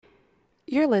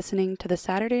You're listening to the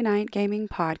Saturday Night Gaming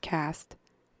Podcast,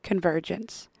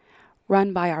 Convergence,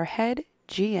 run by our head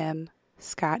GM,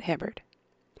 Scott Hibbard.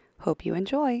 Hope you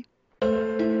enjoy.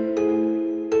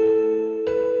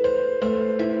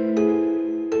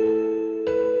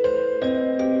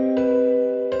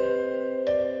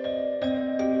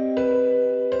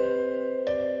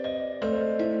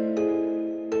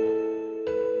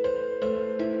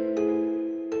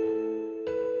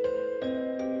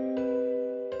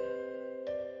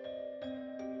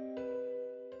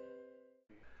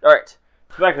 Alright,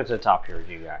 back up to the top here with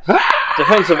you guys.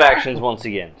 Defensive actions once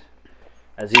again.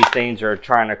 As these things are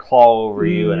trying to claw over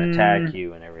you and attack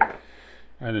you and everything.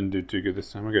 I didn't do too good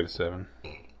this time. I got a 7.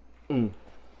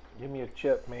 Give me a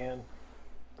chip, man.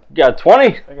 You got a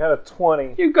 20? I got a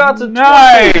 20. You got a 20!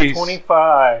 Nice!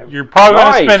 25. You're probably going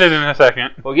to Nice. spend it in a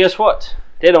second. Well, guess what?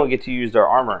 They don't get to use their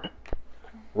armor.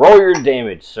 Roll your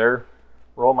damage, sir.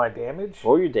 Roll my damage?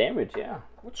 Roll your damage, yeah.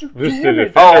 What's your This is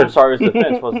damage? the Oh, I'm defender. sorry, it was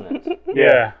defense, wasn't it?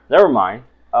 Yeah. Never mind.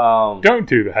 Don't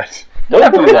do that.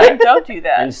 Don't do that. Don't do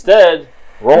that. Instead,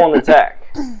 roll an attack.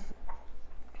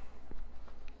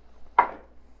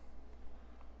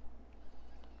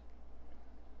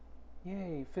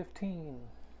 Yay, 15.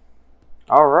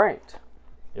 Alright.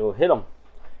 You'll hit them.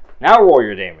 Now roll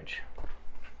your damage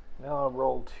Now I'll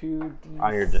roll 2d.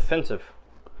 on your defensive.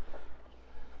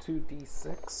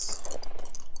 2d6.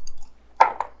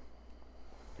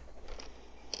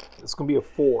 It's going to be a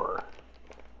 4.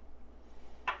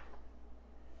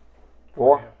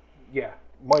 4? Yeah.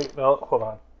 Wait, no, hold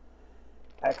on.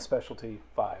 Axe specialty,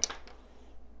 5.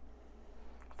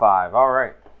 5.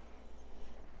 Alright.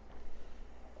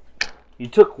 You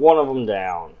took one of them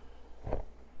down.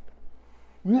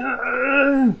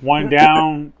 One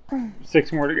down,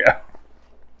 6 more to go.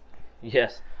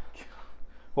 Yes.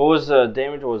 What was the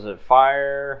damage? Was it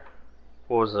fire?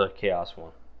 What was the chaos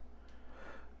one?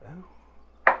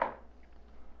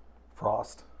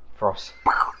 Frost. Frost.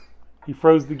 He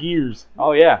froze the gears.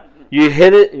 Oh yeah. You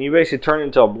hit it and you basically turned it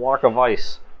into a block of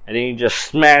ice. And then you just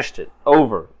smashed it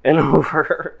over and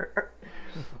over.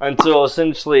 Until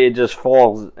essentially it just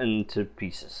falls into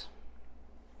pieces.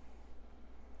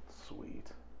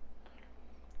 Sweet.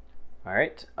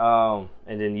 Alright. And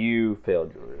then you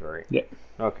failed yours, right? Yeah.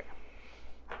 Okay.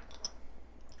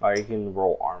 Alright, you can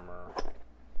roll armor.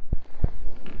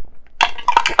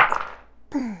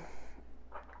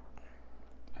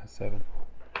 A 7.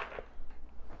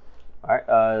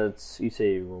 Alright, you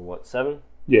say you roll what, 7?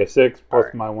 Yeah, 6 plus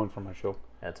Alright. my 1 for my shield.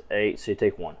 That's 8, so you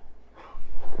take 1.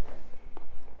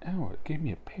 Oh, it gave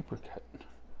me a paper cut.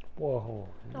 Whoa.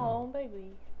 Oh,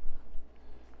 baby.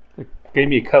 It gave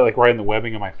me a cut like right in the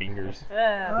webbing of my fingers.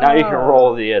 Now you can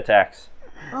roll the attacks.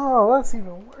 Oh, that's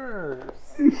even worse.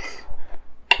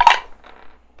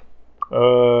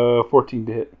 14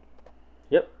 to hit.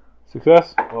 Yep.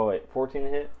 Success? Oh wait, 14 to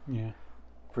hit? Yeah.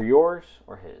 For yours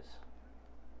or his?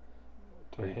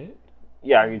 To hit?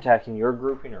 Yeah, are you attacking your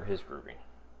grouping or his grouping?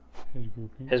 His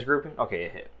grouping. His grouping? Okay,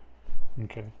 it hit.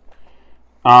 Okay.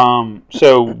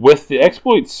 So with the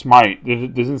exploit smite,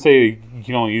 it doesn't say you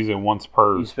can only use it once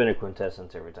per. You spin a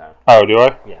quintessence every time. Oh, do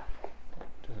I? Yeah.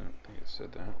 Doesn't think it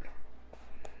said that.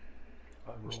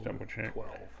 Just double check. 12.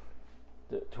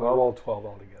 The I 12? rolled 12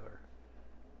 altogether.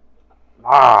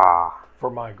 Ah,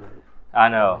 For my group. I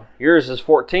know. Yours is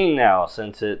 14 now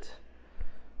since it...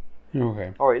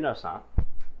 Okay. Oh wait, no it's not.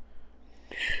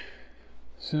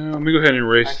 So let me go ahead and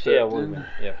erase Actually, yeah, that. it would have then.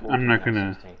 been. Yeah, 14, I'm not not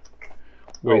gonna 16.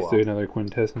 waste well. another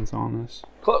quintessence on this.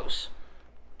 Close.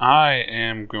 I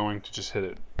am going to just hit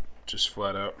it, just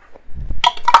flat out.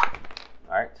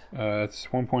 Alright.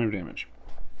 That's 1 point of damage.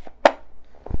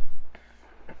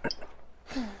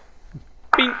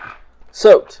 Beep.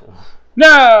 Soaked.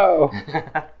 No!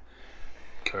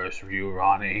 Curse you,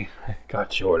 Ronnie.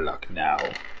 Got your luck now.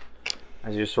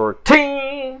 As your sword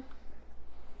ting!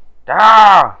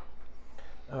 Ah!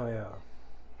 Oh,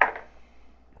 yeah.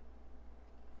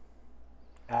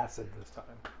 Acid this time.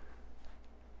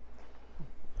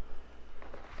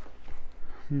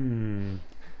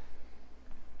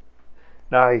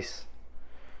 Nice.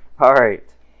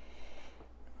 Alright.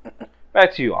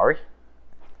 Back to you, Ari.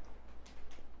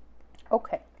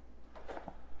 Okay.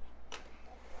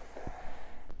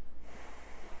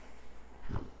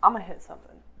 I'm gonna hit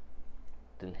something.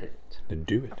 Didn't hit it. Then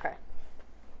do it. Okay.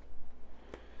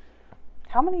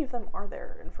 How many of them are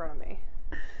there in front of me?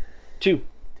 2.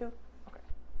 2? Okay.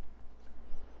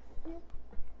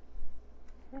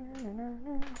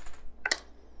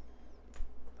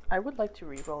 I would like to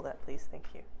re-roll that, please. Thank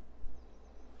you.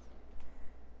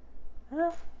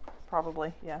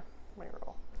 Probably, yeah.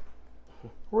 Re-roll.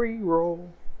 Reroll.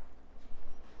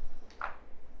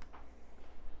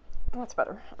 That's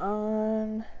better.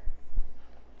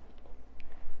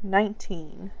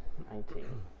 19. 19.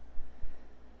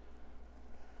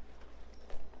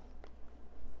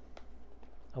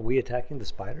 Are we attacking the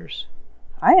spiders?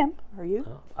 I am. Are you?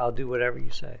 Oh, I'll do whatever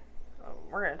you say.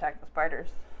 We're gonna attack the spiders.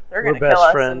 They're We're gonna best kill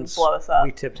us friends. and blow us up.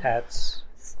 We tipped hats.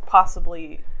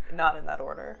 Possibly not in that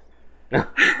order.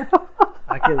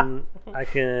 I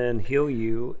can heal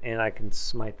you and I can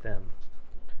smite them.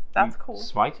 That's cool.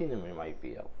 Smiting them might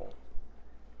be helpful.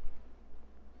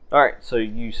 Alright, so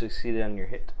you succeeded on your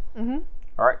hit. Mm-hmm.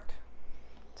 Alright.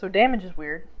 So damage is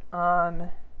weird. I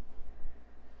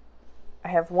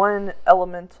have one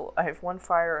elemental. I have one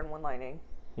fire and one lightning.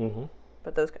 Mm-hmm.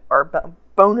 But those are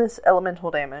bonus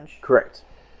elemental damage. Correct.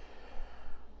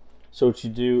 So what you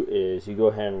do is you go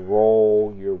ahead and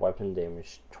roll your weapon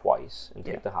damage twice and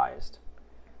take the highest.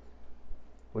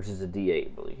 Which is a D8, I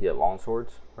believe. You have long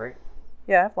swords, right?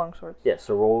 Yeah, I have long swords. Yeah,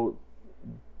 so roll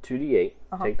 2d8,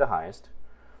 take the highest,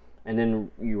 and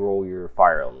then you roll your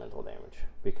fire elemental damage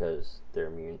because they're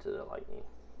immune to the lightning.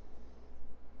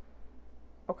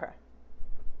 Okay.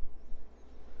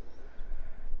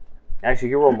 Actually,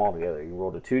 you roll them all together. You roll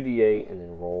the 2d8 and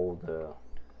then roll the...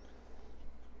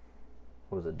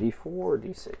 What was it, D4 or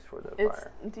D6 for the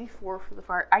fire? It's D4 for the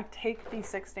fire. I take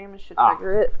D6 damage to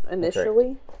trigger it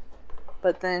initially,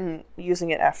 but then using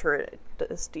it after it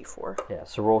does D4. Yeah,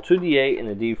 so roll 2d8 and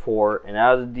a d4, and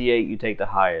out of the d8 you take the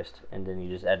highest, and then you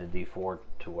just add a d4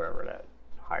 to whatever that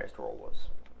highest roll was.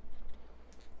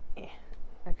 Yeah.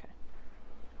 Okay.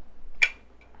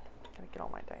 Gotta get all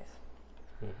my dice.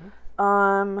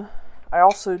 Mm-hmm. I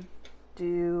also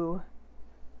do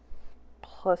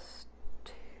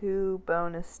 +2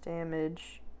 bonus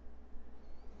damage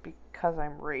because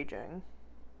I'm raging.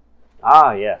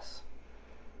 Ah, yes.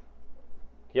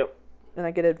 Yep. And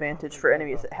I get advantage for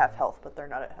enemies at half health, but they're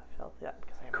not at half health yet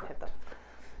because I haven't hit them.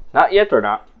 Not yet, or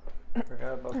not?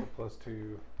 Forgot about the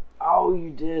 +2. Oh, you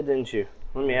did, didn't you?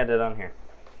 Let me add that on here.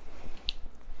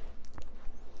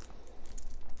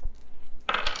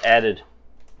 Added.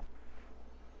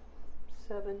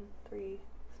 7, 3,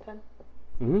 10.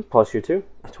 Mm-hmm. Plus your 2.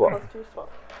 12. +2 is 12.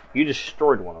 You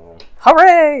destroyed one of them.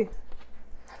 Hooray!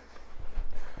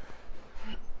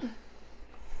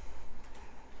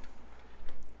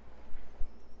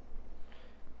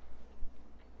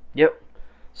 Yep.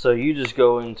 So you just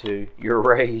go into your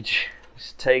rage.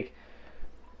 Just take...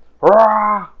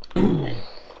 Rah!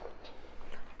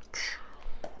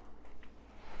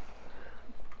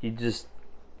 You just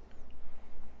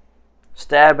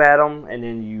stab at them, and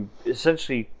then you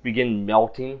essentially begin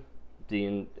melting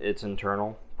its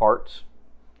internal parts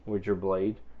with your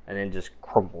blade, and then just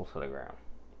crumble to the ground.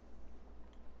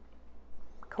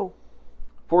 Cool.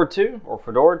 For 2 or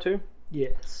Fedora 2?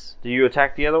 Yes. Do you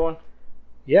attack the other one?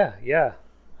 Yeah.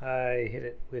 I hit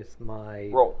it with my...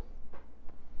 Roll.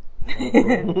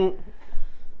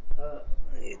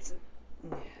 It's...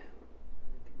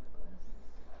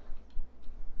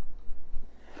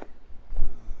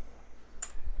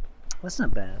 That's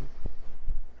not bad.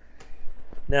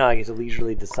 Now I get to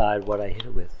leisurely decide what I hit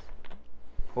it with.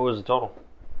 What was the total?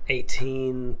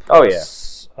 18 Oh,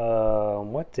 plus...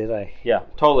 what did I... Yeah,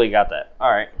 totally got that.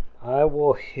 Alright. I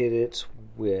will hit it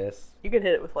with You could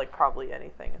hit it with like probably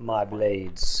anything. my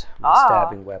blades, my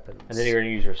stabbing weapons. And then you're going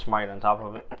to use your smite on top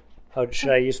of it? Oh,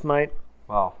 should I use smite?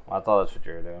 Well, I thought that's what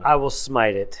you were doing. I will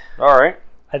smite it. Alright.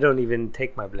 I don't even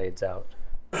take my blades out.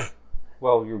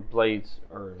 Well, your blades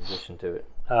are in addition to it.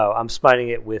 Oh, I'm smiting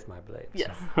it with my blades.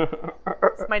 Yes.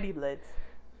 Smitey blades.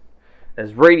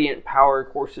 As radiant power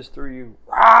courses through you.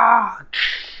 Rah!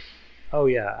 Oh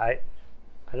yeah, I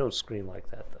don't scream like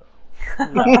that though.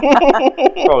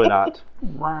 Probably not.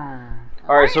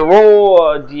 Alright, so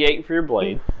roll a d8 for your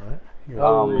blade.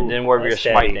 And then whatever your That's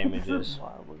smite steady. damage is.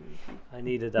 I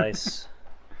need a dice.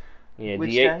 Yeah,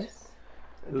 Which d8. dice?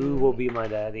 Who will be my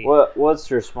daddy? What's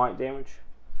your smite damage?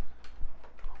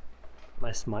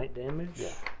 My smite damage?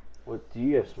 Yeah. What do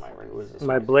you have smite right? What is this?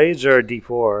 My blades are a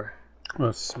D4.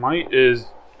 Well, smite is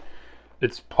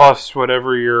it's plus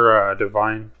whatever your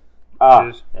divine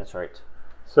is. That's right.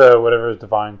 So whatever is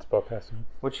divine spellcasting.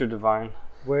 What's your divine?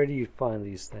 Where do you find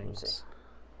these things?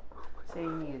 So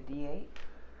you need a D8?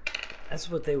 That's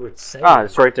what they would say.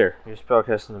 It's right there. Your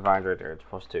spellcasting divine's right there. It's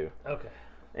 +2. Okay.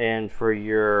 And for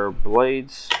your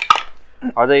blades,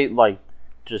 are they like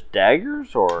just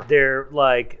daggers or?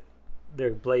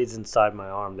 They're blades inside my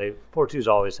arm. 4-2s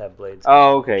always have blades.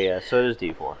 Oh, okay, yeah. So it is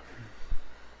D4.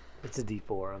 It's a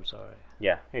D4. I'm sorry.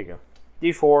 Yeah, here you go.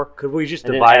 D4. Could we just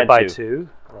And then divide add it by 2. 2?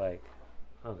 Like,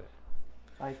 okay.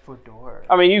 By Fedora.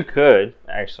 I mean, you could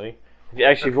actually.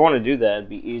 If you want to do that, it'd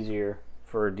be easier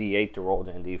for a D8 to roll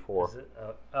than a D4. Is it,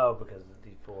 because the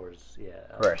D4s, yeah.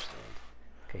 I Correct. understand.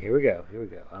 Okay, here we go.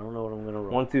 I don't know what I'm going to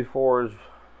roll. 1 through 4 is...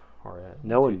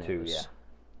 No one two, knows.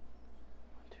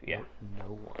 Yeah. No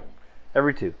one.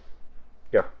 Every 2.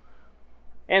 Go.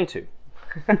 And 2.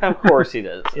 Of course he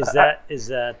does. Is that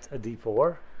a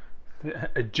D4?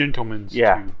 A gentleman's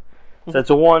Yeah. 2. So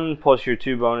that's a 1 plus your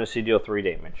 2 bonus, you deal 3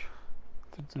 damage.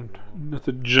 That's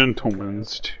a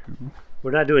gentleman's 2.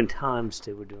 We're not doing times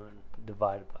 2. We're doing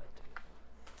divided by 2.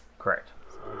 Correct.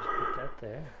 So I'll just put that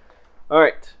there.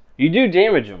 Alright. You do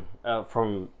damage him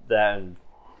from that.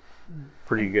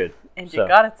 Pretty good. And you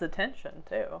got its attention,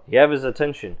 too. You have his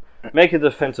attention. Make a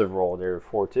defensive roll there,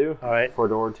 4-2. All right.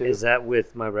 4-2. Is that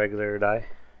with my regular die?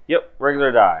 Yep,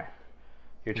 regular die.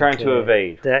 You're trying to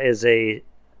evade. That is a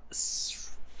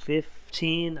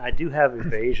 15. I do have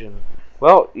evasion.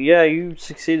 Well, yeah, you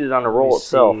succeeded on the roll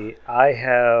itself. I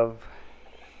have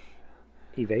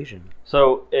evasion.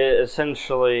 So it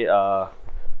essentially,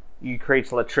 you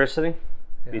creates electricity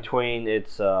between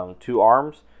its 2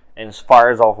 arms, and it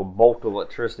fires off a bolt of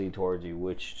electricity towards you,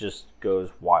 which just goes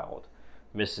wild.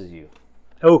 Misses you.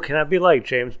 Oh, can I be like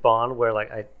James Bond, where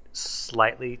like I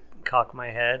slightly cock my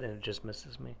head and it just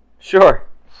misses me? Sure.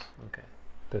 Okay.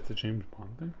 That's a James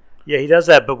Bond thing? Yeah, he does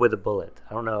that, but with a bullet.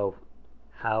 I don't know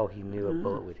how he knew a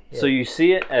bullet would hit. So you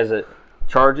see it as it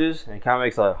charges, and it kind of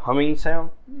makes a humming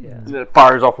sound, yeah, and then it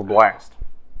fires off a blast.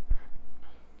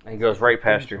 And it goes right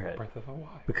past your head. Breath of the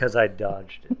Wild. because I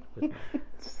dodged it. With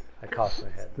I cocked my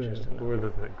head. Just enough. Or the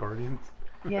Guardians.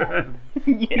 Yeah.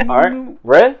 All right,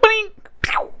 Red.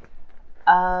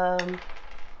 I'm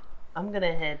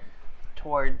gonna head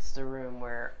towards the room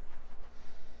where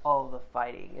all the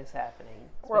fighting is happening.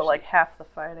 Or like half the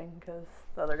fighting, because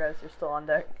the other guys are still on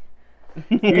deck.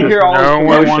 You hear all No this one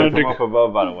commotion wanted from to up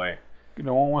above, by the way.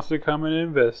 No one wants to come and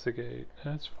investigate.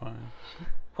 That's fine.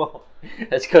 Well,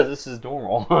 that's because this is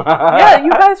normal. Yeah,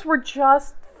 you guys were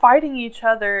just fighting each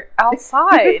other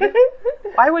outside.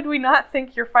 Why would we not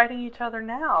think you're fighting each other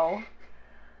now?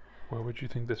 Why would you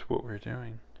think that's what we're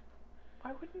doing?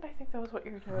 Why wouldn't I think that was what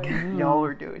you were doing? Y'all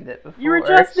were doing that before. You were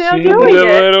just now Seems doing a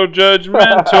it. little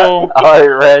judgmental. All right,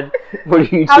 Red. What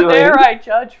are you How doing? dare I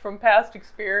judge from past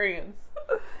experience?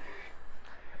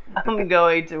 I'm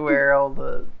going to where all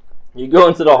the... You go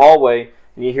into the hallway,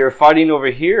 and you hear fighting over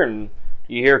here, and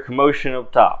you hear commotion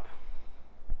up top.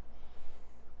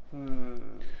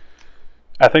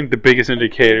 I think the biggest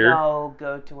indicator. I'll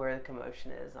go to where the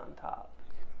commotion is on top.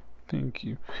 Thank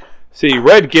you. See,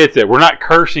 Red gets it. We're not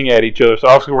cursing at each other, so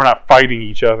obviously we're not fighting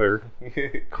each other.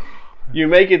 You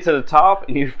make it to the top,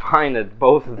 and you find that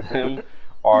both of them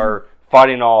are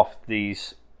fighting off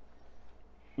these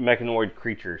mechanoid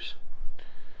creatures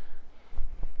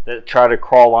that try to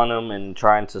crawl on them and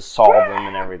trying to solve them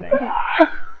and everything.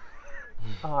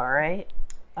 Alright.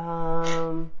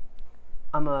 I'm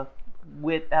gonna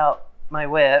whip out my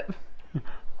whip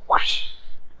All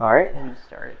right. and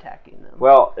start attacking them.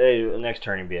 Well, next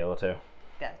turn you'll be able to.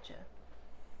 Gotcha.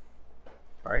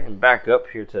 All right, and back up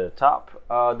here to the top.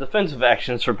 Defensive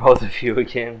actions for both of you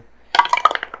again.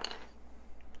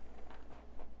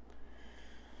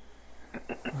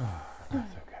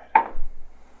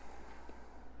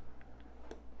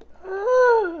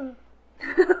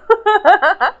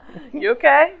 You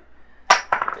okay?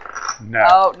 No.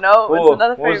 Oh, no, Cool. it's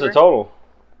another What was the favor. total?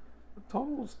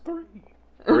 Total is 3.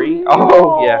 3?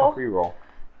 Oh, yeah, reroll.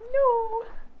 No.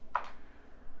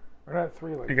 Or not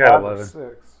 3, like You got 5 or 11.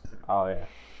 6. Oh, yeah.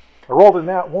 I rolled in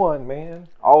that 1, man.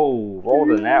 Oh,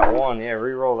 rolled in that one. Yeah,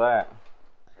 reroll that.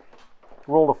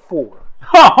 Rolled a 4.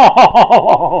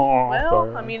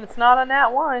 Well, I mean, it's not a nat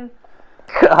 1.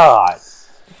 God.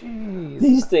 Jeez.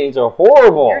 These things are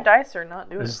horrible. Your dice are not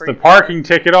doing This is for the you. parking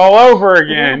ticket all over Oh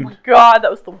again. my god, that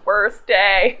was the worst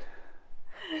day.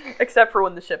 Except for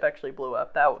when the ship actually blew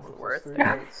up. That was the worst. 3,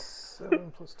 that's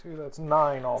 7 plus 2, that's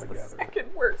 9 altogether. Second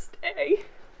worst day.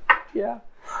 Yeah.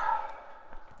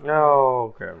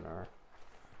 No, Grabnar.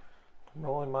 I'm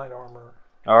rolling mine armor.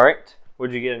 All right.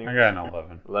 What'd you get in I your got an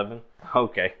 11. 11?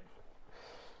 Okay.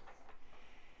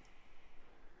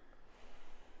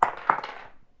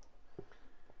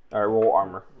 All right, roll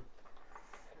armor.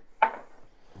 5.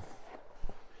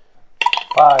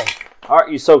 All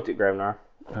right, you soaked it, Grabnar.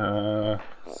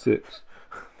 6.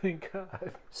 Thank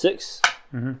God. 6?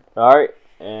 Mhm. All right,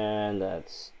 and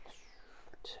that's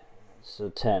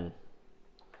 10.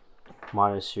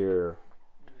 Minus your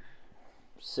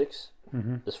 6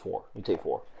 is 4. You take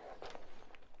 4.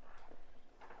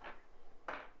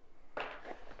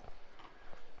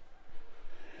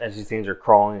 As these things are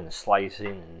crawling and slicing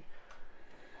and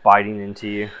biting into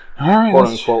you. All right. Quote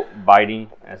unquote biting,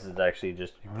 as it's actually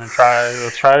just. You want to try?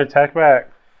 Let's try to attack back.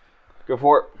 Go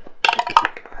for it.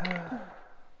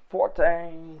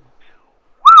 14.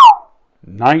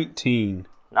 19.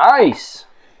 Nice.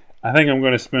 I think I'm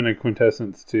going to spend a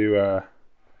quintessence to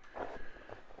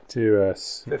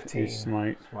 15.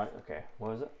 smite. Right, okay.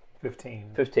 What was it?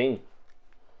 15. 15.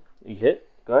 You hit?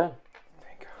 Go ahead.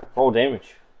 Roll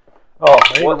damage. Oh,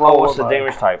 What's the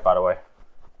damage type, by the way?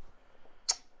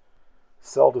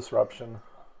 Cell disruption.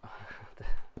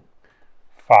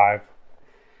 5.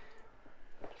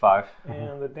 5.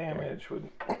 And the damage would.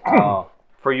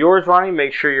 For yours, Ronnie,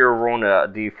 make sure you're rolling a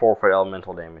D4 for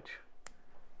elemental damage.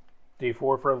 D4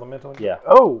 for elemental? Yeah.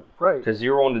 Oh, right. Because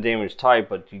you're rolling the damage type,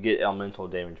 but you get elemental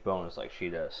damage bonus like she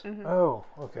does. Oh,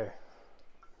 okay.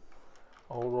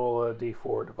 I'll roll a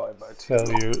D4 divided by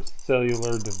 2.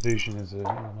 Cellular division is an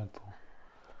elemental.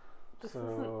 This So-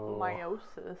 isn't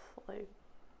meiosis, like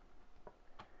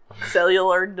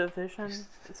cellular division.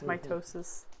 It's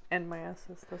mitosis and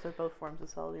meiosis. Those are both forms of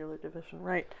cellular division,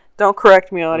 right? Don't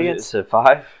correct me, audience. Is it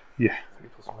 5 Yeah. 3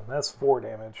 plus 1. That's 4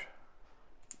 damage.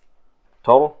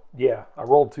 total? Yeah, I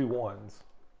rolled 2 1s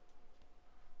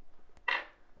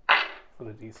for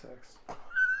the D6.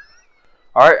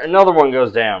 All right, another one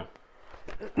goes down.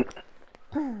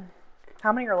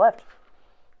 How many are left?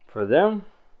 For them,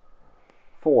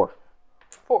 4.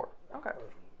 4. Okay.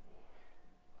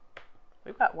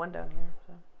 We've got one down here.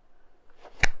 So.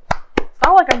 It's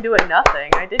not like I'm doing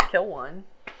nothing. I did kill one.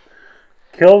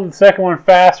 Kill the second one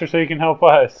faster so you can help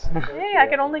us. Hey, I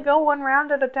can only go one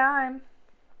round at a time.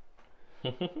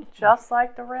 Just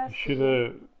like the rest. Should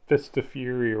have Fist of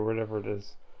Fury or whatever it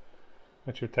is.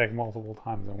 Let you attack multiple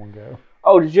times in one go.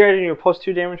 Oh, did you add in your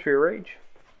 +2 damage for your rage?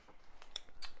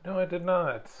 No, I did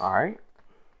not. All right,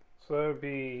 So that would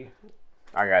be.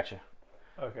 I got you.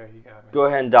 Okay, you got me. Go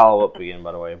ahead and dial up again,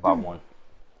 by the way, Bob 1.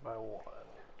 By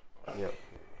 1. Yep.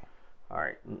 All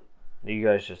right, you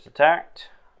guys just attacked.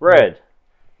 Red,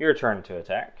 your turn to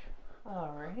attack.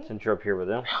 Alrighty. Since you're up here with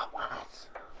them.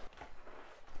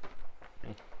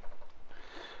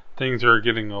 Things are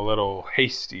getting a little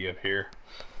hasty up here.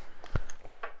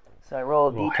 So I roll a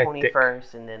Little d20 hectic.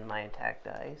 first and then my attack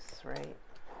dice, right?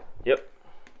 Yep.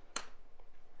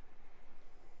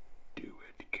 Do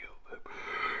it, kill them.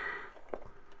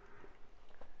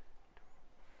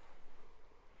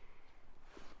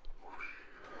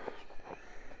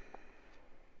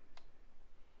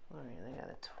 Alright, I got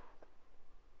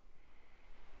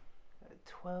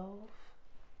a 12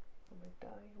 on my die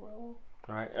roll.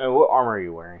 All right. What armor are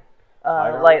you wearing?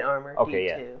 Light armor, Okay,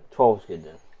 D2. yeah. 12 is good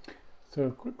then. So,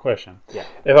 quick question. Yeah.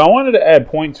 If I wanted to add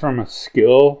points from a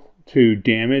skill to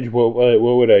damage, what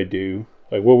would I do?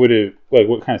 Like, what would it? Like,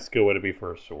 what kind of skill would it be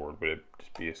for a sword? Would it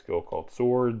just be a skill called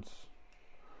swords?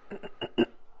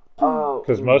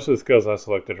 Because most of the skills I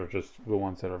selected are just the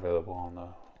ones that are available on the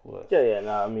list. Yeah.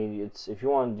 No, I mean, it's if you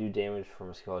want to do damage from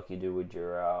a skill like you do with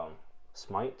your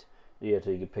smite, you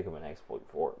can pick up an exploit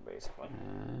for it, basically.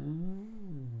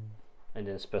 And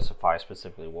then specify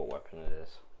specifically what weapon it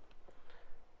is.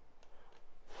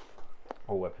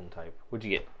 Or weapon type. What'd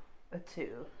you get? A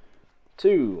 2.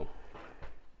 2.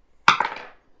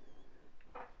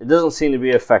 It doesn't seem to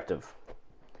be effective.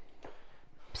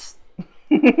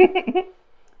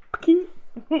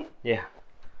 Yeah.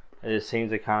 It just seems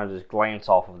to kind of just glance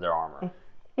off of their armor.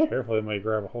 Careful, they might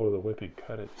grab a hold of the whip and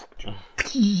cut it.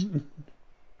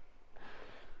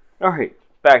 Alright,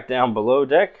 back down below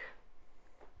deck.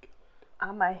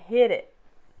 I'ma hit it.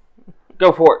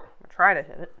 Go for it. I'll try to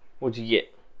hit it. What'd you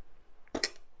get?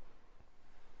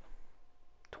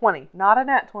 20. Not a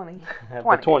nat 20.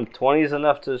 20. 20 is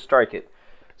enough to strike it.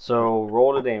 So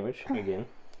roll the damage again.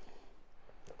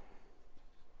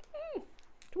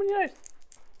 20 dice.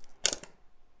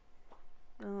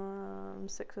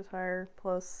 6 is higher,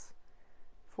 plus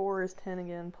 4 is 10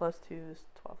 again, plus 2 is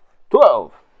 12.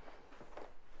 12.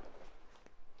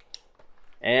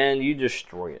 And you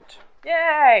destroy it.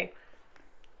 Yay!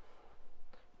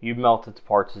 You melt its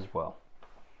parts as well.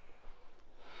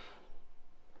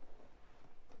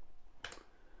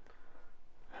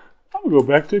 I'm gonna go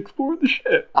back to explore the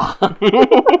ship.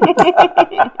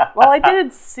 Well, I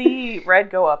did see Red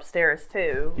go upstairs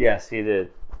too. Yes, he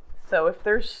did. So if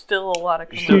there's still a lot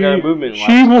of You still got a movement She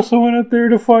left. also went up there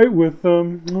to fight with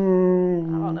them. I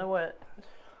don't know what.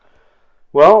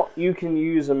 Well, you can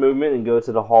use a movement and go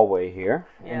to the hallway here.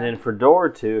 Yeah. And then for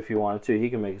Dora, too, if you wanted to, he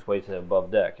can make his way to the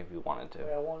above deck if you wanted to.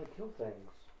 I want to kill things.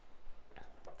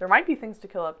 There might be things to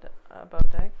kill up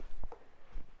above deck.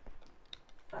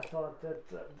 I thought that.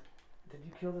 Did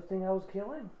you kill the thing I was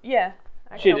killing? Yeah.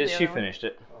 I She killed did. the She other one. finished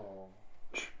it. Oh.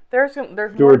 There's more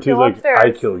to George is kill like, upstairs.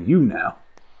 I kill you now.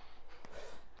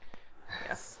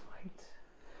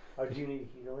 Oh, do you need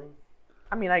healing?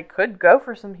 I mean, I could go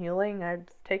for some healing. I've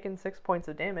taken 6 points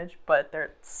of damage, but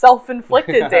they're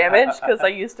self-inflicted damage because I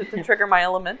used it to trigger my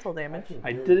elemental damage.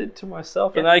 I did it to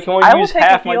myself, and Yes. I can only I will use take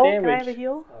half a my heal. damage. Can I have a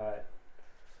heal? Alright.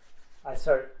 I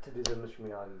start to do the Mr.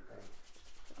 Miyagi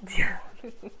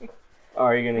thing. Oh,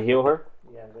 are you gonna heal her?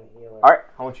 Yeah, I'm going to heal her. All right.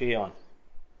 How much you healing?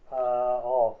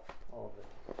 All of it.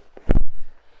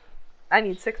 I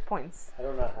need 6 points. I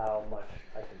don't know how much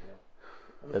I can heal.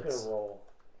 I'm just That's- going to roll.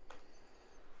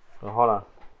 Well, hold on.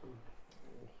 Let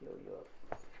me heal you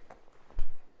up.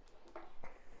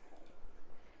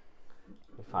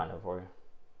 Let me find it for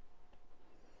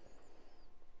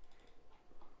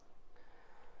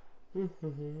you.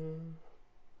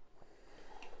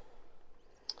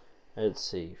 Let's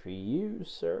see. For you,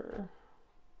 sir.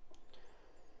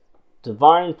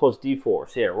 Divine plus D4.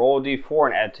 So yeah, roll a D4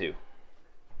 and add 2.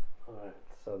 Alright,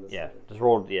 so this Yeah, is just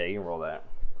roll. Yeah, you can roll that.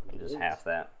 Just half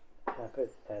that. half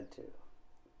it, add 2.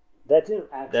 That didn't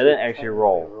actually, actually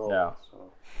roll, no.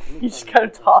 So You just kind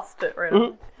of tossed it right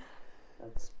on.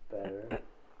 that's better.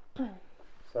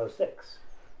 So 6.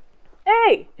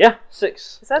 Hey! Yeah,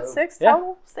 6. Is that 6 Yeah.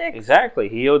 total? 6. Exactly.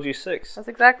 He healed you 6. That's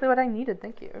exactly what I needed.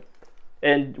 Thank you.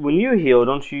 And when you heal,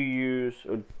 don't you use...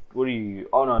 What do you use?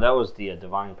 Oh, no, that was the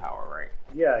divine power, right?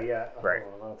 Yeah. Right.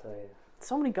 Hold on, I'll tell you.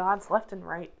 So many gods left and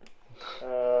right.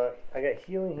 I got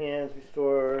healing hands,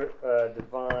 restore,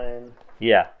 divine,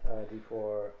 Yeah.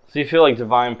 D4. So you feel like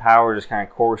divine power just kind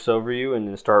of course over you and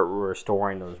then start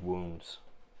restoring those wounds.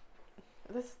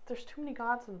 There's too many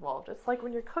gods involved. It's like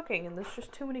when you're cooking and there's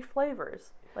just too many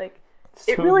flavors. Like, It's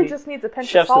it too really many just needs a pinch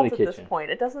chefs of in salt the at this kitchen.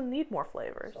 point. It doesn't need more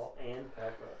flavors. Salt and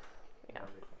pepper. Yeah.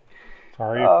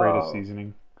 Sorry, afraid of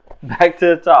seasoning. Back to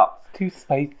the top. Too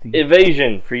spicy.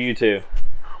 Evasion for you two.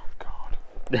 God.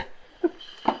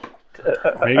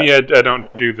 Maybe I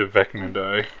don't do the Vecna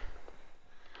die.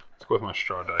 Let's go with my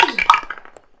straw dice.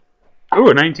 Oh,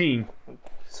 a 19.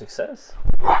 Success.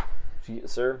 Did you get,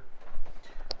 sir?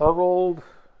 I rolled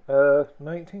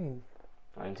 19.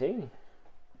 19.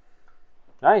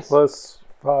 Nice. Plus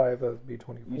 5, that would be You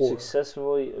 24.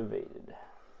 successfully evaded.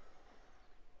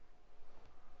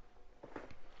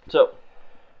 So,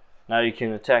 now you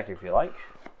can attack if you like.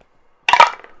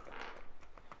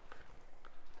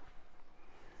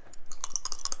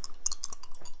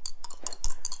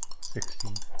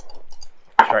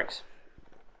 Strikes.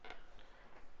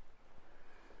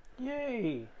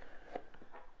 Yay!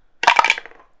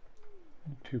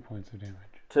 2 points of damage.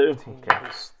 2. 18 Okay.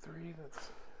 plus 3, that's...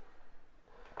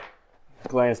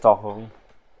 Glanced off of him.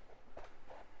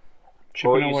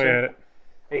 Chipping you away say? at it.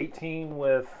 18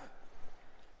 with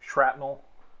shrapnel.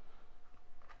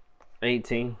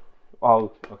 18.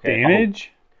 Oh, okay.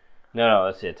 Damage? No,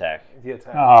 that's the attack. The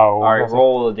attack. Oh. Alright,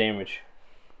 roll the damage.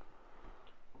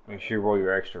 Make sure you roll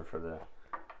your extra for the...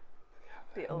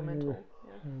 The elemental.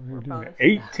 Yeah. Or bonus.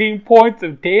 18 points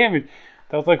of damage.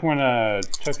 That was like when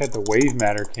Chuck had the wave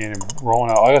matter cannon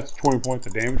rolling out. I got 20 points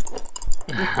of damage.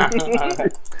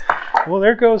 Well,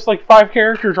 there goes like 5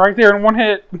 characters right there in one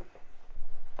hit.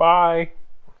 Bye.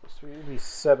 So it would be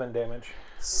 7 damage.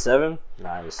 7?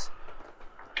 Nice.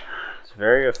 It's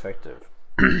very effective.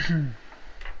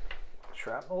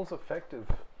 Shrapnel's effective.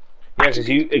 Yeah, because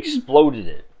you exploded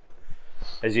it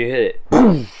as you hit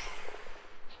it.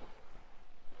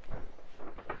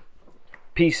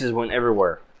 Pieces went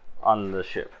everywhere on the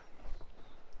ship.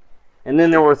 And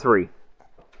then there were 3.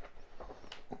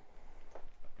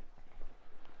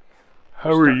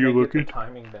 How are you Starting to looking? get the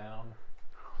timing down.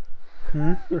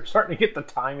 They're starting to get the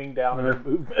timing down in their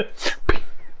movement.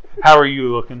 How are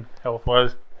you looking,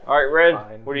 health-wise? Alright, Red,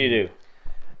 Fine. what do you do?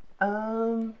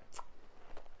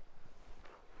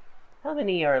 How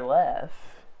many are left?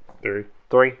 3.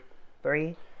 3.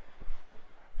 3.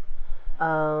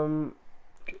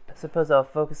 I suppose I'll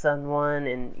focus on one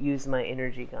and use my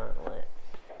energy gauntlet.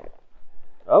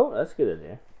 Oh, that's a good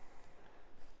idea.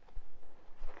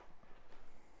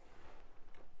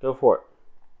 Go for it.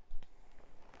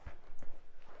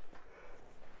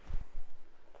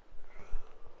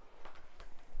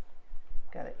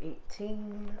 Got an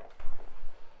 18.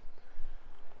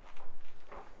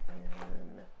 And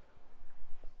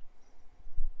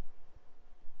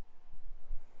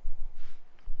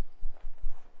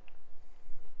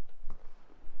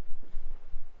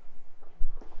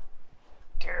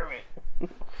damn it.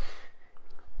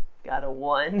 Got a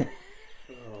 1.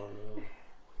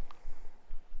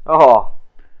 Oh.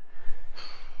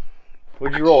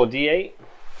 Would you roll a D8?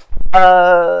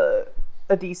 A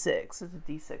D6. It's a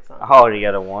D6 on. Oh, you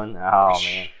got a 1? Oh,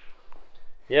 man.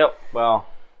 Yep, well.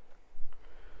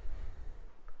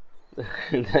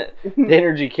 the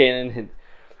energy cannon,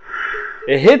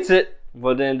 it hits it,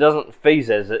 but then it doesn't phase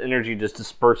as the energy just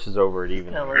disperses over it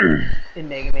even. Kind of like in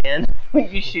Mega Man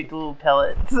when you shoot the little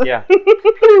pellets. Yeah.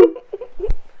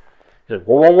 Just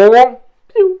whoa, whoa, whoa, whoa.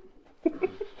 Pew.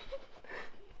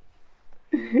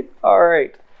 All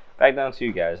right, back down to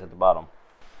you guys at the bottom.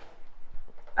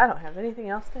 I don't have anything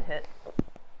else to hit.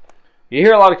 You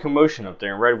hear a lot of commotion up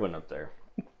there, and Redwind up there.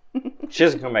 She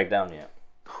hasn't come back down yet.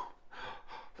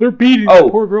 They're beating Oh,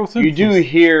 the poor girl. You do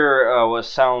hear what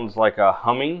sounds like a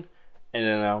humming, and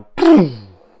then a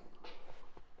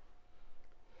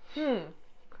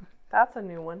That's a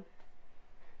new one.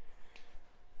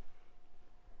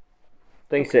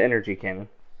 thanks to energy cannon.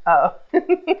 Oh.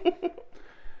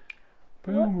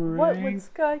 What would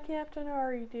Sky Captain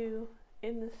Ari do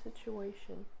in this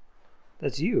situation?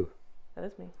 That's you. That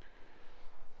is me.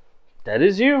 That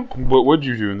is you. What would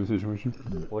you do in this situation?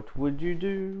 What would you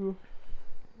do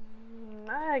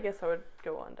I guess I would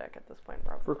go on deck at this point,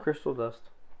 probably. for crystal dust?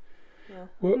 Yeah.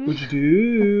 What would you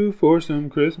do for some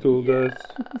crystal dust?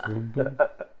 Boom, boom.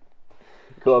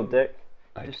 Go up deck.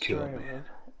 I'd kill a Destroy man.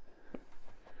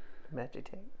 Magic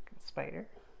spider.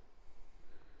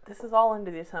 This is all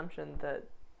under the assumption that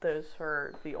those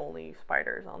are the only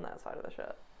spiders on that side of the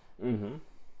ship, Mm-hmm.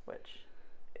 which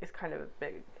is kind of a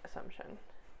big assumption.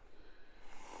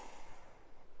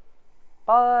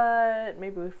 But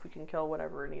maybe if we can kill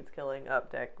whatever needs killing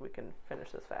up deck, we can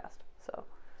finish this fast. So,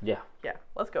 Yeah. yeah,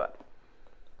 let's go up.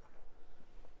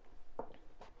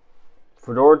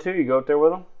 Fedora 2, you go up there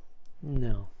with him?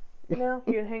 No. No,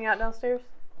 you can hang out downstairs.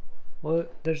 Well,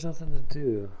 there's nothing to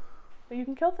do. But you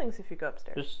can kill things if you go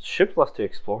upstairs. There's ship left to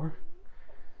explore.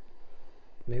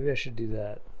 Maybe I should do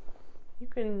that. You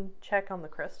can check on the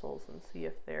crystals and see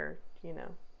if they're,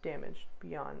 damaged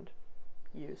beyond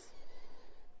use.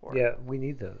 Or- Yeah, we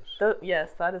need those.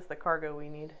 Yes, that is the cargo we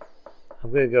need.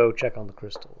 I'm gonna go check on the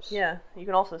crystals. Yeah, you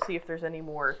can also see if there's any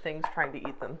more things trying to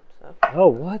eat them. So Oh,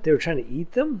 what? They were trying to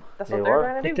eat them? that's They what they're are.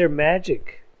 trying to But do. they're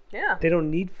magic. Yeah, They don't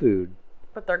need food.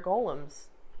 but they're golems.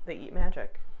 They eat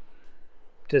magic.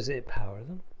 Does it power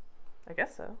them? I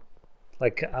guess so.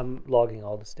 Like, I'm logging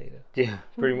all this data. Yeah,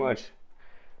 pretty much.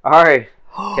 All right,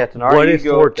 Captain Ari, What you if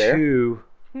go for up there. 2,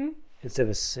 instead of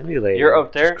a simulator, You're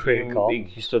up there. just create a call?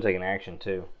 You still take an action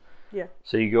too. Yeah.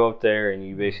 So you go up there and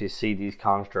you basically see these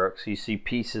constructs. You see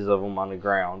pieces of them on the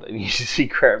ground, and you see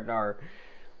Krabnar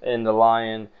and the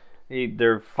lion.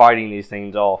 They're fighting these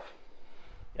things off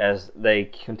as they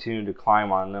continue to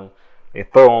climb on them. They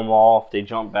throw him off. They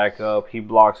jump back up. He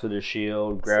blocks with his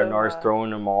shield. Grabnar's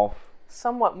throwing him off.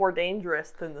 Somewhat more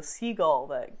dangerous than the seagull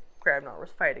that Grabnar was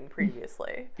fighting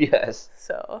previously. Yes.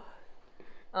 So,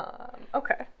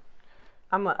 okay.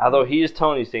 Although he is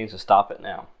telling these things to stop it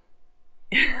now.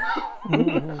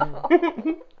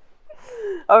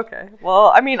 Okay.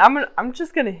 Well, I mean, I'm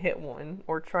just gonna hit one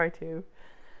or try to.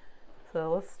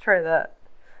 So let's try that.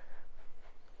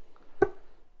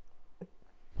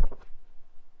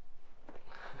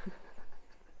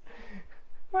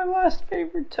 My last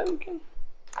favorite token.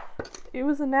 It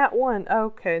was a nat 1.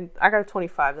 Okay, I got a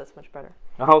 25. That's much better.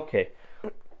 Okay.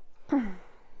 All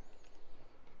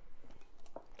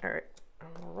right. I'm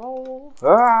gonna roll.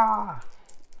 Ah!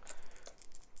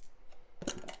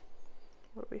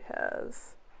 What do we have?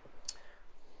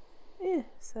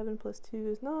 7 plus 2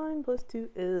 is 9, plus 2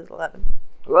 is 11.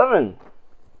 11.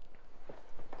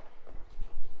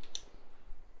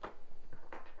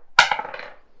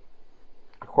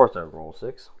 Of course I roll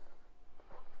 6.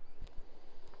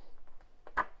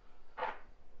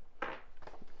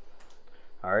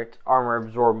 Alright, armor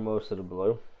absorb most of the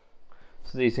blow.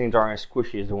 So these things aren't as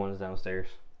squishy as the ones downstairs.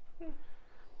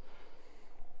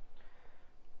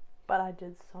 But I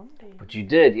did some damage. But you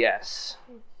did, yes.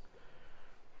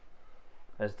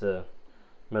 As the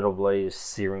metal blade is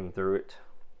searing through it.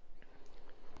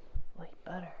 Like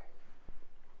butter.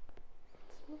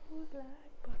 Smooth like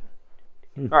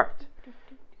butter. Alright.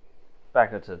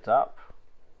 Back up to the top.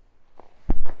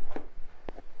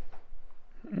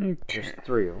 Okay. There's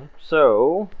 3 of them.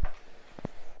 So,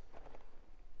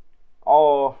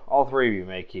 all 3 of you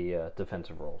make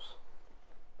defensive rolls.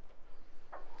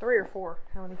 3 or 4?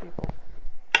 How many people?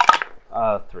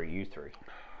 3. You 3.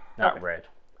 Not Okay. red.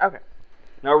 Okay.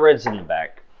 No red's in the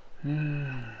back.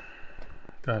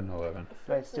 Got an 11.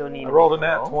 Do I still need I rolled a to make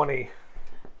nat roll? 20.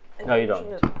 No, you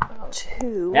don't.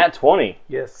 2. Nat 20.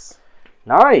 Yes.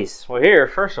 Nice. Well, here,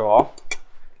 first of all,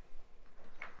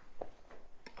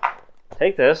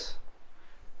 take this.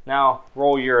 Now,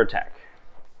 roll your attack.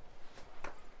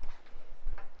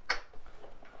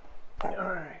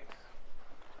 Alright.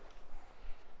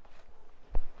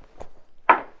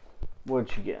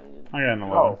 What'd you get? I got an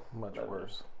 11. Oh, much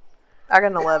worse. I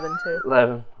got an 11 too.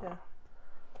 11.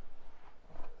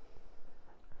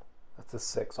 That's a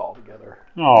 6 altogether.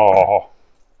 Oh.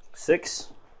 6.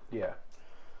 Yeah.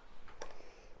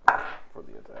 For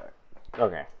the attack.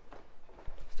 Okay.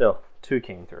 Still, 2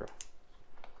 came through.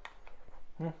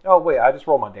 Oh, wait, I just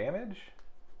rolled my damage?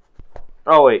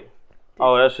 Oh, wait.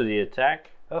 Oh, that's for the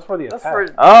attack? That's for the That's attack.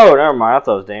 for Oh, never mind. I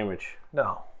thought it was damage.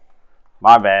 No.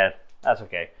 My bad. That's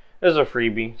okay. This is a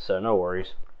freebie, so no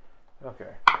worries. Okay.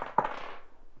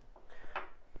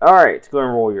 Alright, go ahead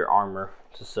and roll your armor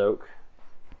to soak.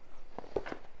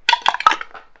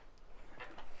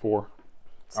 4.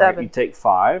 7. Alright, you take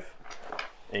 5.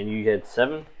 And you had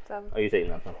 7? 7. Oh, you take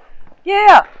nothing.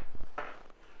 Yeah.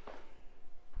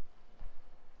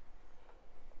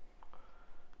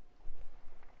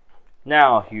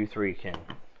 Now you 3 can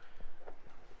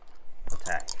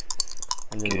attack.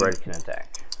 And then Red can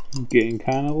attack. I'm getting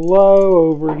kind of low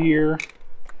over here.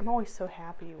 I'm always so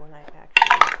happy when I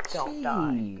actually don't die.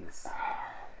 Jeez.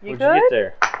 You What'd you good? get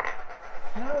there?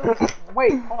 No,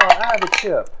 wait, hold on. I have a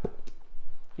chip.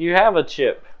 You have a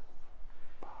chip.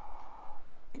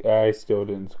 I still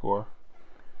didn't score.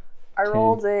 I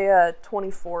rolled a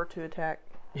 24 to attack.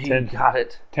 You 10. got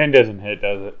it. 10 doesn't hit,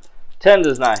 does it? 10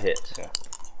 does not hit.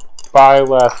 By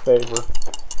last favor.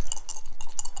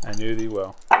 I knew thee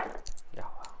well.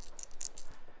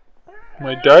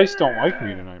 My dice don't like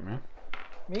me tonight, man.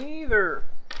 Me either.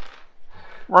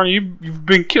 Ron, you've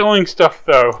been killing stuff,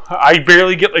 though. I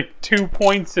barely get like 2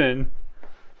 points in.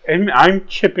 And I'm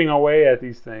chipping away at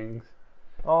these things.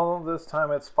 Oh, this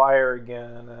time it's fire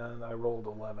again, and I rolled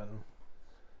 11.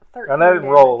 13 And I didn't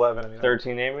roll 11. I mean,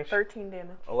 13 damage? 13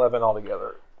 damage. 11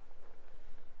 altogether.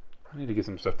 I need to get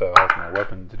some stuff that allows my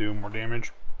weapon to do more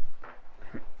damage.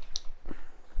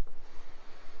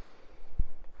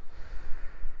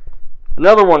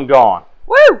 Another one gone.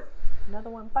 Woo! Another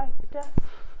one bites the dust.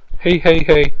 Hey, hey,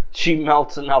 hey. She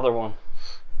melts another one.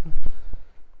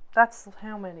 That's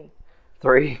how many?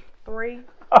 3. 3?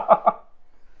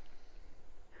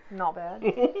 Not bad.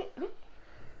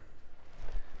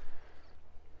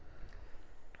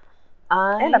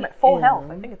 And I'm at full health.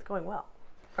 I think it's going well.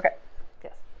 Okay.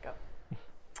 Yes, go.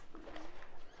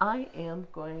 I am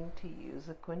going to use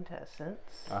a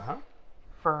quintessence Uh-huh.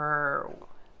 for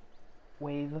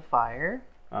Wave of Fire.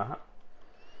 Uh-huh.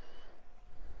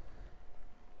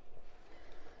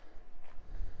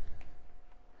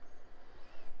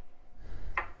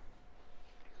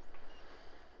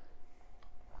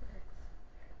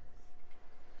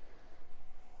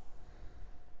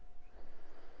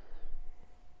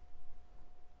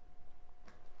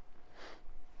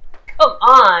 Come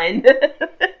on!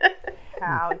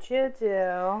 How'd you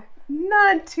do?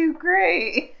 Not too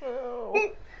great.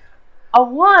 A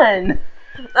 1.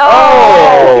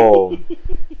 Oh!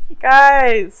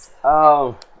 Guys!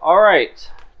 Alright.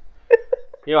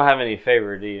 You don't have any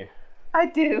favor, do you? I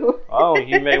do. Oh,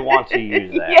 you may want to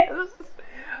use that. Yes.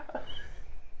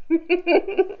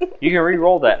 You can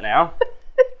re-roll that now.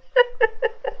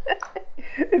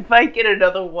 If I get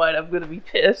another 1, I'm going to be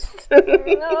pissed.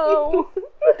 No!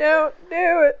 Don't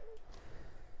do it!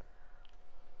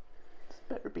 This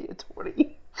better be a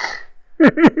 20.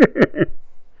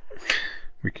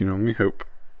 We can only hope.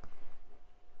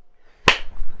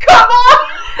 Come on!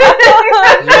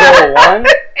 Did you roll a 1?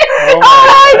 Oh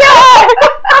my god!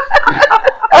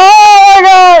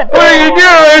 What are you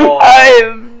doing? I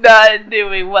am not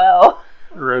doing well.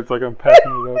 Red's like, I'm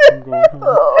packing it up and going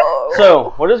home.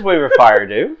 So, what does Wave of Fire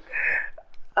do?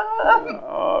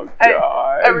 Oh,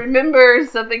 God. I remember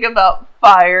something about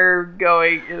fire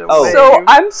going in a Oh. wave. So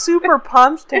I'm super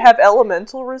pumped to have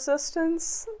elemental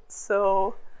resistance.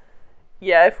 So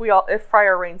yeah, if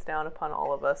fire rains down upon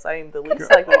all of us, I am the least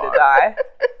likely to die.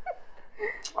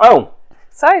 Oh,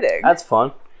 Exciting. that's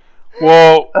fun.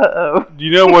 Well, Uh-oh.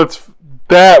 you know what's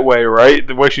that way, right?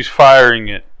 The way she's firing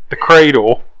it. The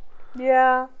cradle.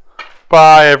 Yeah.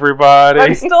 Bye, everybody.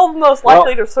 I'm still most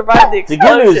likely to survive the The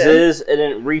explosion. good news is it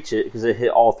didn't reach it because it hit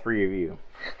all 3 of you.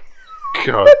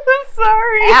 God.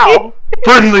 Sorry. Ow.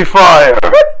 Friendly fire!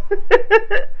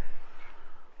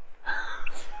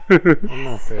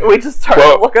 We just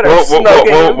started looking at her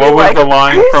smoking and what be was like, the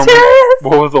line "Are you from serious?"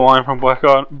 What was the line from Black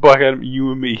Adam?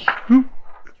 You and me.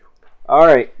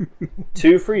 Alright,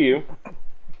 2 for you.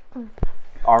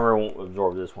 Armor won't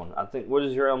absorb this one. I think, what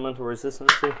is your elemental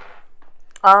resistance to?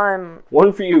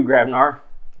 1 for you, Grabnar.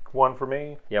 1 for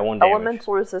me. Yeah, 1 damage.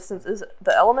 Elemental resistance is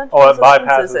the elemental Oh, it resistance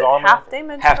bypasses is it armor? half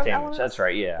damage? Half from damage, elements? that's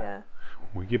right, yeah. Yeah.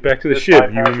 We get back to the This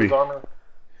ship, you and bypasses me. armor?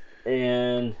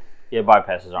 And, yeah,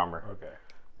 bypasses armor. Okay.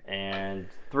 And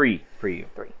 3 for you.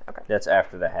 3. Okay. That's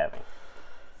after the halving.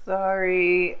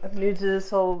 Sorry, I'm new to this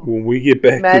whole When we get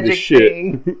back to the magic ship,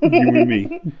 thing. you and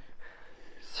me.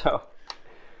 So,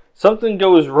 something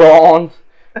goes wrong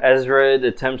as Red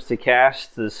attempts to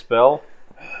cast the spell.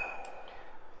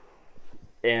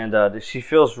 And she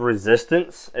feels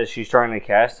resistance as she's trying to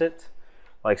cast it.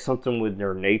 Like something with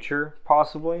her nature,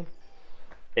 possibly.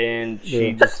 And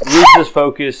she just loses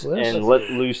focus and let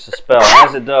loose the spell.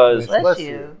 As it does, Bless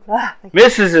you.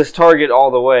 misses its target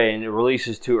all the way, and it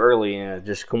releases too early, and it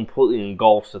just completely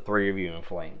engulfs the three of you in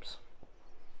flames.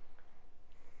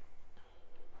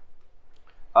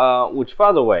 Which,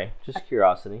 by the way, just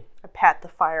curiosity, I pat the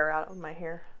fire out of my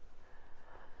hair.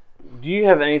 do you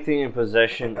have anything in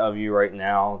possession of you right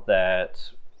now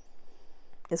that's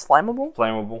Is flammable?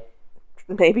 flammable?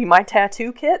 Maybe my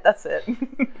tattoo kit? That's it.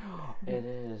 It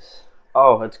is.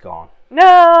 Oh, it's gone.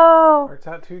 No! Our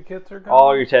tattoo kits are gone.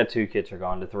 All your tattoo kits are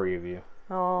gone, the three of you.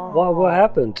 Oh. What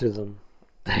happened to them?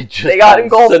 They Got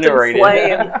engulfed in incinerated.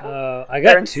 flame. I They're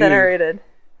got two. incinerated.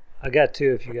 I got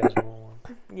two. If you guys want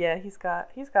one. Yeah, he's got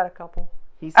a couple.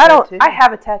 He's I don't. tattooed. I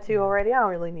have a tattoo already. I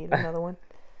don't really need another one.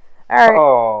 All right,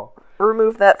 Oh.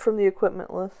 remove that from the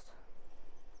equipment list.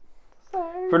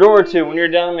 Fedora 2, when you're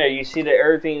down there, you see that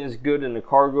everything is good in the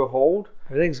cargo hold.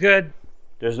 Everything's good.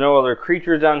 There's no other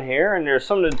creatures down here, and there's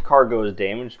some of the cargo is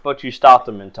damaged, but you stopped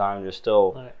them in time. There's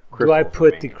still Do I crystals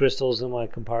put the remaining. crystals in my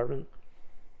compartment?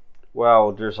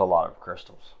 Well, there's a lot of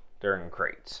crystals. They're in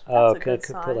crates. Oh, That's a can I good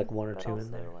could sign, put like one or but two in also,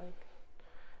 there? like,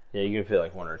 Yeah, you can fit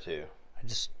like one or two. I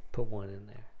just put one in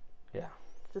there.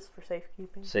 just for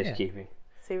safekeeping. Safekeeping.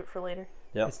 Save it for later.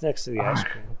 Yep. It's next to the ice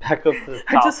cream. Back up to the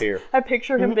top here. I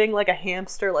picture him being like a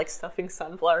hamster, like stuffing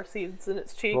sunflower seeds in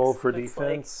its cheeks. Roll for It's like-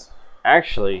 defense.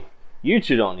 Actually, you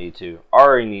two don't need to.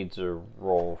 Ari needs to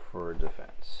roll for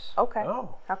defense. okay.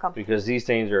 Oh. How come? Because these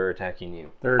things are attacking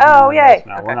you. They're Oh, ignoring us yay.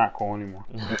 now. Okay. We're not cool anymore.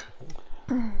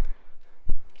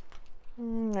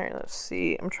 All right, let's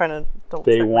see. I'm trying to double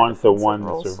They check my want the defensive one that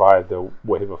rolls. survived the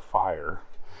wave of fire.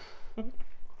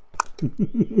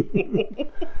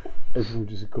 Everyone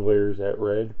just glares at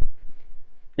Red.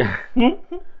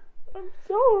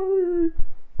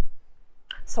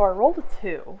 So I rolled a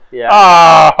 2. Yeah.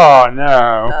 Oh,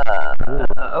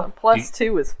 no. Plus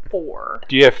 2 is 4.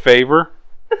 Do you have favor?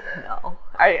 No.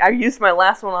 I used my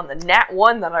last one on the nat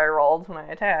 1 that I rolled when I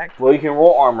attacked. Well, you can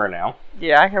roll armor now.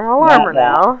 Yeah, I can roll armor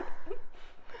now.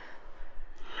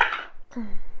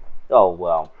 Oh,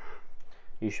 well.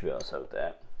 You should be able to soak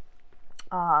that.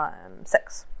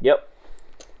 6. Yep.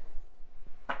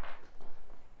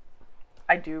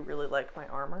 I do really like my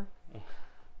armor.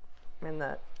 In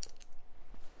that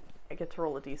I get to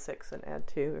roll a d6 and add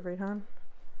 2 every time.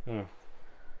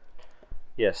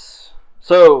 Yes.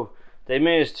 So, they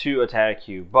managed to attack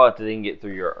you, but they didn't get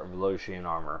through your Velocian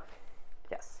armor.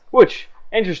 Yes. Which,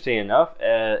 interesting enough,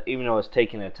 even though it's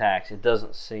taking attacks, it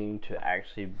doesn't seem to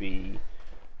actually be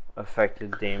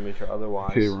affected, damage, or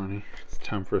otherwise. Okay, Ronnie. It's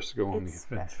time for us to go on the It's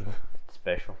offensive.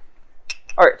 Special.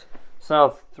 Alright, so now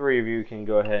the three of you can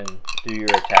go ahead and do your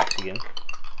attacks again.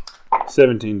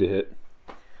 17 to hit.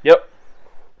 Yep.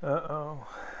 Uh-oh.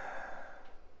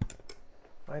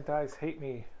 My dice hate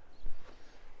me.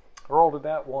 I rolled a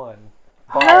nat 1.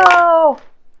 No!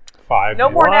 5. No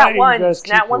hit. more Why nat do you ones. guys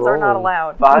keep Nat ones are not rolling?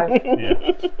 allowed. 5.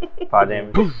 Yeah. 5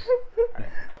 damage.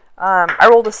 I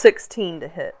rolled a 16 to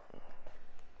hit.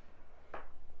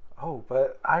 Oh,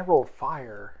 but I rolled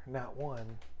fire, nat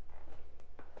 1.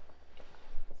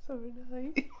 So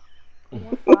nice.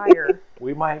 Fire.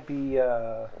 We might be,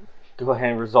 Go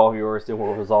ahead and resolve yours, then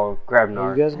we'll resolve Are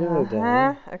Grabnar. you guys gonna go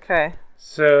down? Okay.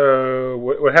 So,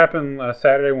 what happened last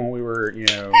Saturday when we were,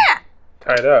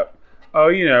 tied up? Oh,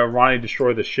 Ronnie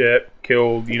destroyed the ship,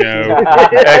 killed,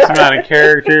 X amount of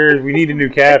characters. We need a new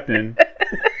captain.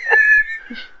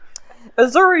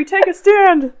 Azuri, take a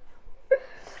stand!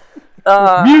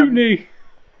 Mutiny!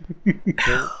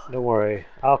 Don't worry.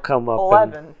 I'll come up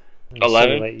 11. and 11?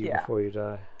 simulate you Yeah. before you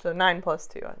die. So 9 plus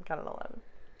 2. I got an 11.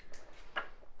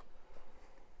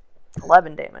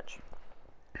 11 damage.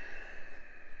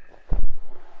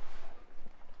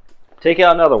 Take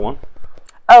out another one.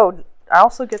 Oh, I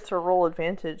also get to roll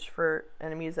advantage for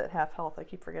enemies at half health. I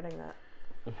keep forgetting that.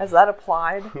 Has that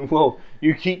applied? Well,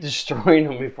 you keep destroying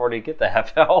them before they get to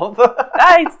half health.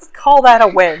 I call that a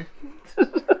win.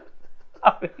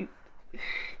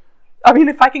 I mean,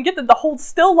 if I can get them to hold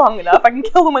still long enough, I can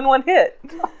kill them in one hit.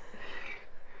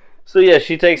 So yeah,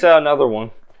 she takes out another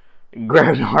one.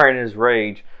 Grabnar in his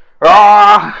rage.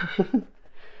 Ah!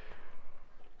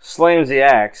 Slams the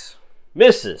axe.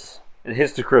 Misses. It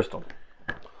hits the crystal.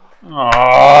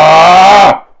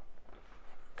 Ah!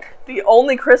 The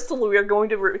only crystal we are going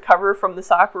to recover from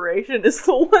this operation is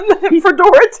the one that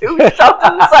Fedora 2 shoved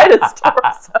inside his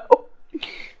torso.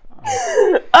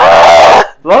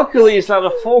 Luckily, it's not a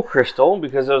full crystal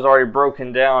because it was already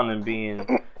broken down and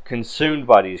being consumed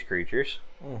by these creatures.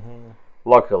 Mm-hmm.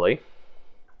 Luckily.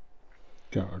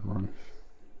 God, run.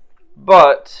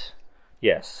 But,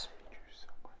 yes.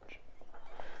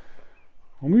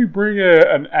 Let me bring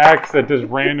an axe that does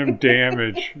random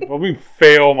damage. Let me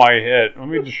fail my hit. Let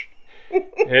me just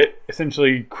hit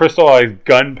essentially crystallized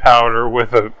gunpowder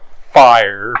with a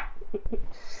fire.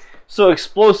 So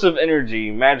explosive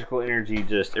energy, magical energy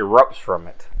just erupts from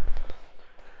it.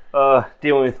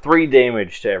 Dealing 3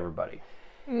 damage to everybody.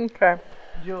 Okay.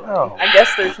 Oh. I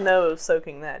guess there's no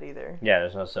soaking that either. Yeah,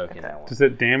 there's no soaking that one. Does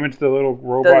it damage the little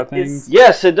robot thing?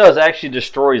 Yes, it does. Actually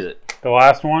destroys it. The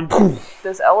last one?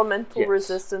 Does elemental Yes.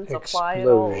 resistance apply at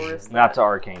all? Or is Not that... to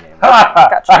arcane damage.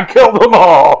 Gotcha. I killed them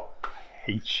all. I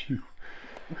hate you.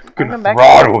 I'm Bring gonna them back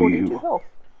throttle to you. health.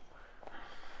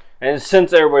 And it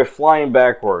sends everybody flying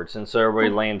backwards, and so everybody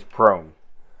lands prone.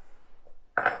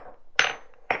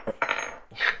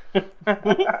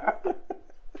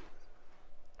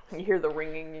 You hear the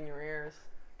ringing in your ears.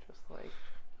 Just like...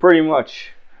 Pretty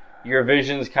much. Your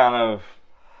vision's kind of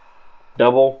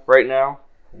double right now.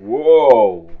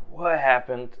 Whoa, what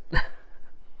happened?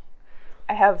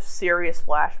 I have serious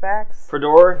flashbacks.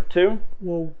 Fedora 2,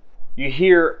 Whoa. you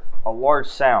hear a large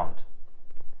sound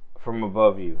from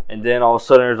above you, and then all of a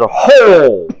sudden there's a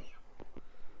hole.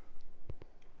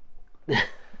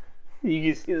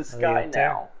 You can see the sky up there?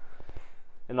 now.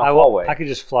 In the hallway. I could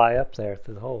just fly up there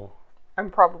through the hole. I'm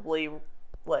probably,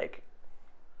 like,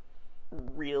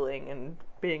 reeling and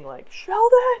being like,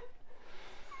 Sheldon!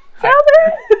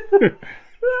 Sheldon!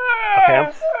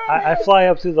 Okay, I fly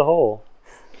up through the hole.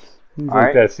 He's All like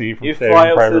right. that scene from You Saving fly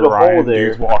up Private through the hole Ryan. there.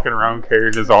 Dude's walking around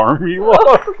carrying his army.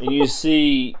 And you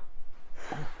see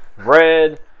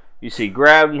Red, you see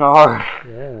Grabnar,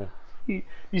 Yeah.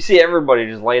 you see everybody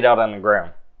just laid out on the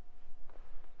ground.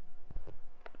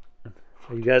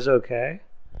 Are you guys okay?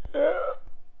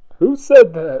 Who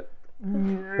said that?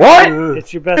 What?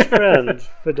 It's your best friend,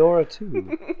 Fedora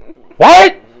 2.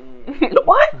 What?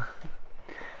 What?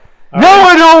 No,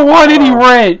 I don't want any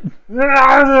rent.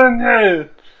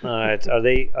 Alright, are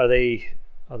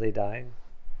they dying?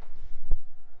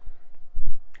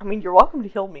 I mean, you're welcome to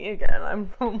heal me again. I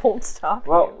won't stop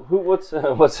you. Well,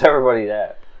 what's everybody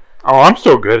at? Oh, I'm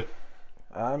still good.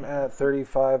 I'm at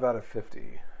 35 out of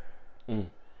 50. Oh,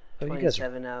 you guys are,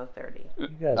 27 out of 30. you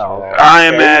guys Oh, are I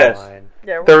am at fine.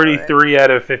 Yeah, we're 33 out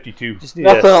of 52. Just need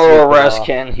Nothing to a little sleep it rest off.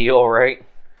 can heal, right? alright.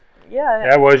 Yeah.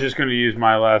 I was just going to use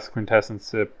my last quintessence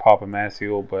to pop a mass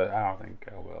heal, but I don't think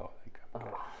I will.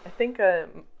 I think a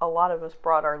lot of us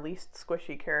brought our least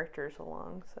squishy characters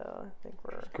along, so I think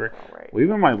we're Great. alright. Well,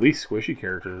 even my least squishy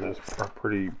characters are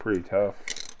pretty tough.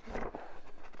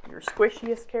 Your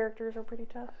squishiest characters are pretty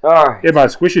tough. Alright. Yeah, my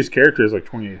squishiest character is like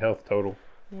 28 health total.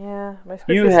 Yeah, my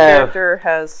You squishiest have character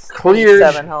has cleared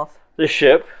 7 health. The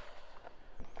ship.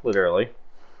 Literally.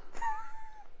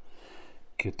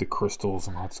 Get the crystals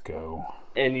and let's go.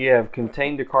 And you have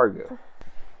contained the cargo.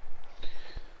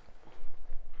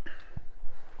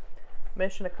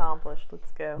 Mission accomplished.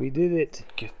 Let's go. We did it.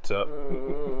 Get up.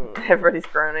 Everybody's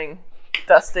groaning,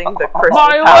 dusting the crystal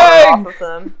My powder leg! off of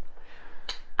them.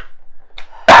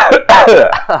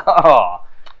 Oh.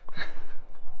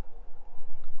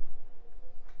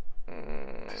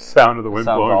 Sound of the wind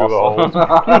Sounds blowing through the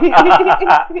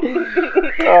awesome.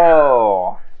 holes.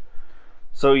 Oh.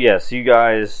 So yes, you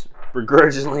guys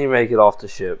begrudgingly make it off the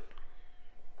ship.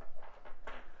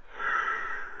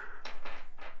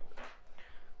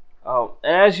 Oh,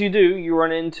 and as you do, you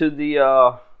run into the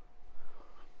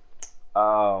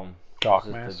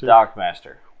Dockmaster? The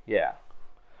Dockmaster. Yeah.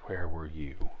 Where were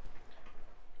you?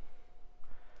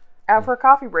 Out for a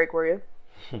coffee break, were you?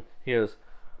 He goes,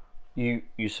 You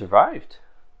survived.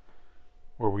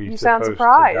 Were we You sound supposed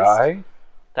surprised. to die?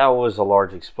 That was a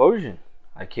large explosion.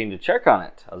 I came to check on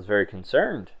it. I was very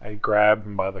concerned. I grab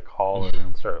him by the collar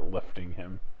and start lifting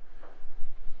him.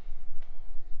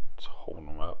 Just hold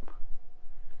him up.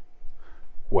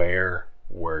 Where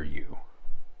were you?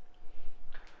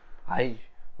 I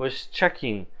was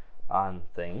checking on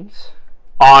things.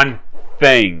 On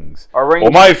things. Arrange-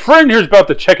 Well, my friend here's about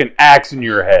to check an axe in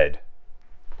your head.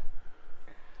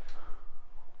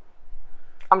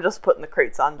 I'm just putting the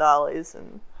crates on dollies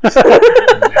and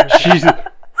Jesus.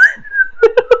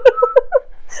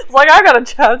 it's like I got a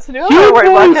job to do. I'm not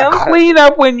worried about him. clean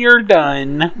up when you're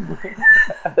done.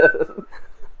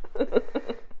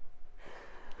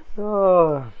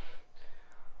 Oh.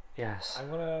 Yes. I'm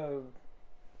gonna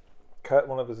cut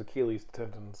one of his Achilles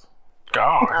tendons.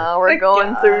 God. We're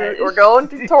going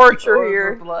through torture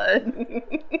here. Blood.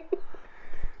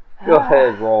 Go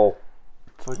ahead, roll.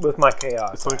 With my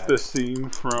chaos. It's like the scene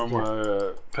from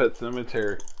Pet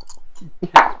Sematary.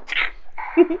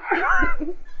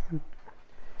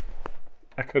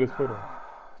 I cut his foot off.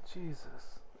 Jesus.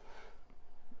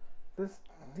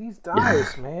 These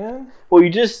dice, man. Well, you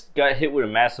just got hit with a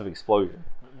massive explosion.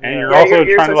 And you're Yeah, also your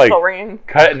ears trying to are like still ringing.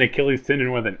 cut an Achilles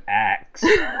tendon with an axe.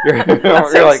 You're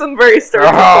That's like, some very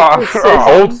surgical precision.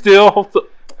 Hold still.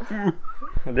 and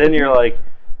then you're like,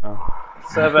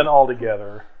 7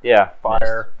 altogether. yeah,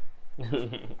 Fire.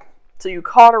 So you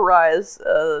cauterize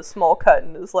a small cut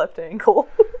in his left ankle.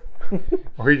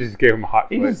 Or he just gave him a hot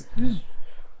foot.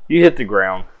 You hit the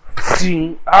ground.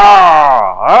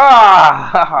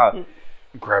 ah!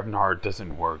 Grabbing hard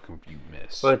doesn't work if you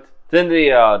miss. But then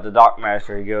the dock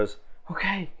master, he goes,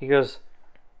 okay. He goes,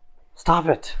 stop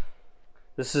it.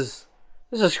 This is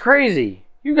crazy.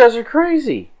 You guys are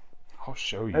crazy. I'll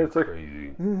show you It's like-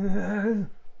 crazy.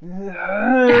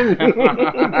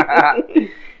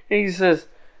 He says,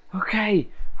 okay,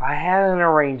 I had an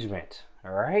arrangement.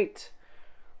 All right.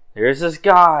 There's this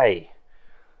guy.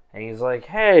 And he's like,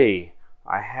 hey,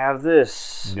 I have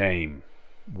this. Name.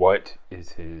 What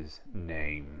is his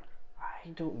name? I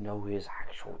don't know his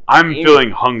actual I'm name.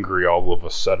 feeling hungry all of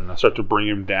a sudden. I start to bring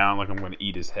him down like I'm going to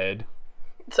eat his head.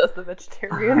 Says the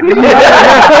vegetarian. I'm a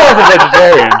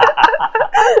vegetarian.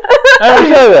 I don't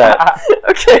know that.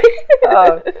 Okay.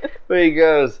 But he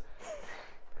goes,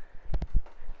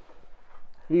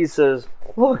 he says,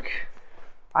 look,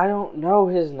 I don't know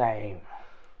his name.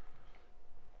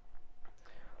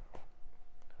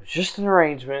 It was just an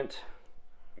arrangement.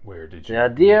 Where did you? The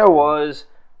idea was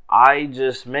I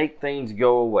just make things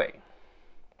go away.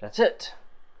 That's it.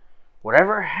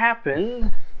 Whatever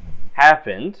happened,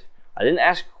 happened. I didn't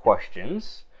ask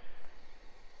questions.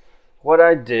 What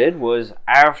I did was,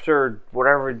 after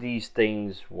whatever these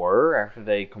things were, after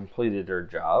they completed their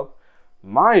job,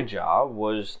 my job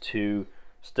was to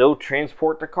still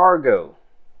transport the cargo.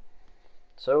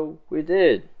 So we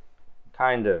did.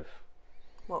 Kind of.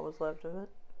 What was left of it?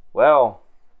 Well,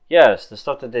 yes, the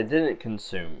stuff that they didn't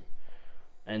consume.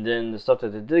 And then the stuff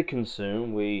that they did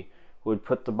consume, we would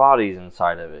put the bodies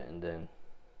inside of it, and then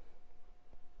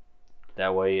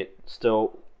that way it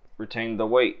still retained the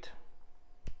weight.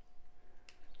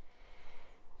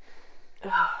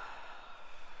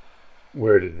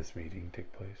 Where did this meeting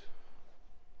take place?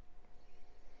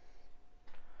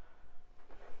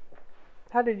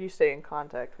 How did you stay in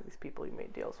contact with these people you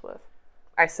made deals with?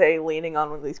 I say, leaning on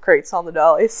one of these crates on the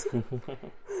dollies.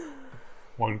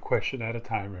 One question at a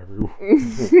time,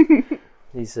 everyone.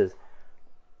 He says,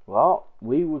 well,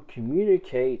 we would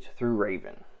communicate through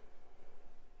Raven.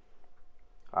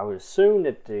 I would assume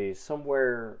that they're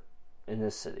somewhere in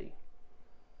this city.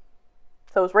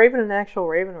 So is Raven an actual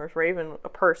Raven, or is Raven a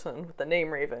person with the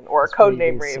name Raven, or a code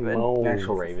name Raven? Simone.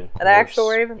 Actual Raven. An actual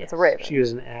Raven? Yes. It's a Raven. She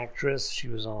was an actress. She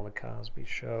was on the Cosby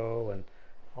Show and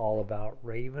All About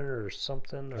Raven or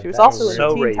something. Or She was that also in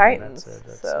So Teen Raven, Titans. that's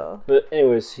it. So But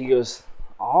anyways, he goes,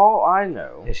 all I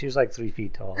know Yeah, she was like 3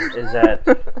 feet tall. is that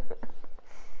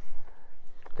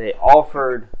they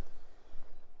offered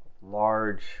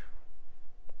large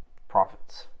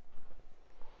profits.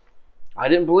 I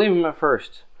didn't believe him at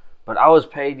first, but I was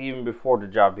paid even before the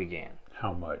job began.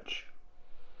 How much?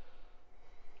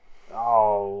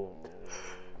 Oh,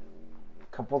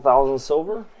 a couple thousand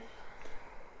silver?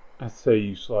 I'd say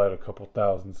you slide a couple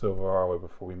thousand silver our way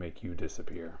before we make you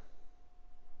disappear.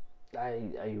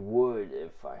 I would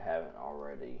if I haven't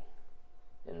already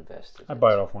invested. I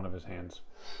bite off one of his hands.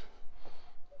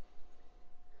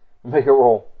 Make a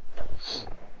roll.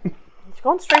 he's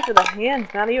going straight to the hand,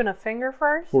 not even a finger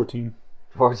first. 14.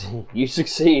 14. You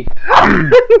succeed.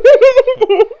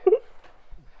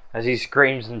 As he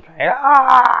screams in pain.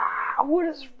 Ah! What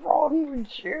is wrong with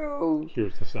you?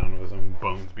 Here's the sound of his own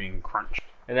bones being crunched.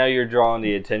 And now you're drawing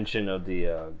the attention of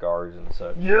the guards and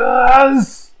such.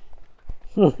 Yes!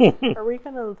 Are we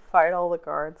gonna fight all the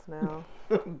guards now?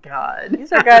 God.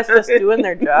 These are guys just doing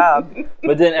their job.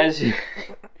 But then as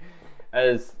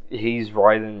he's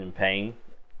writhing in pain,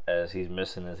 as he's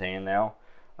missing his hand now,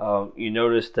 you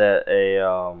notice that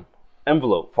a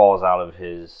envelope falls out of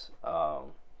his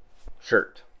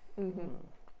shirt. Mm-hmm.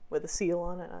 With a seal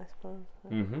on it, I suppose.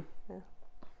 Mm-hmm.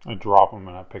 I drop him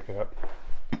and I pick it up.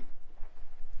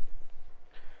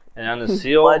 And on the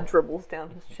seal, Blood dribbles down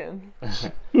his chin.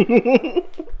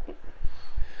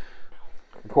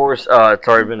 of course, it's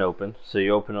already been opened. So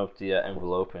you open up the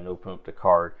envelope and open up the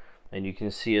card, and you can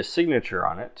see a signature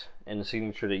on it, and the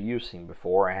signature that you've seen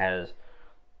before. It has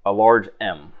a large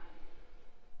M.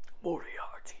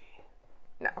 Moriarty.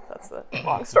 No, that's the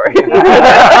long story.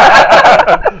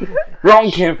 Wrong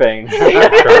campaign.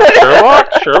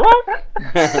 Sherlock?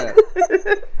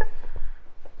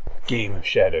 Game of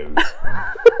Shadows.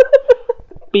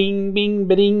 Bing, bing,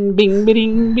 ba-ding, bing,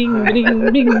 ba-ding, bing,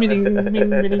 ba-ding, bing, ba-ding, bing,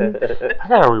 ba-ding. I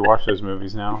gotta rewatch those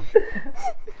movies now.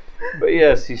 But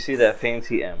yes, you see that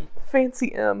fancy M.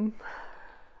 Fancy M.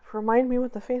 Remind me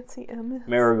what the fancy M is.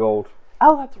 Marigold.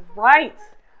 Oh, that's right.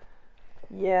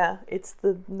 Yeah, it's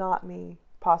the not me,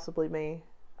 possibly me.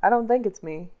 I don't think it's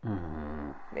me.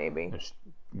 Maybe. There's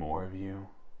more of you.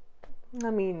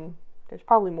 I mean, there's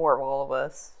probably more of all of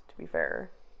us, to be fair.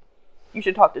 You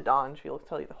should talk to Dawn. She'll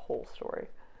tell you the whole story.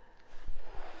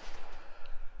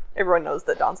 Everyone knows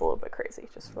that Dawn's a little bit crazy,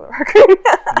 just for the record.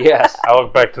 Yes. I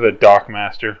look back to the Dock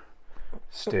Master.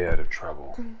 Stay out of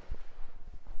trouble.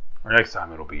 Or next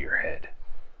time it'll be your head.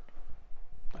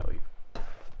 I leave.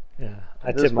 Yeah. I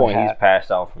At tip this my point, he's hat.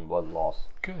 passed out from blood loss.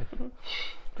 Good.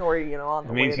 Or, on the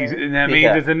That means way there. that means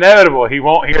Yeah. it's inevitable. He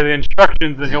won't hear the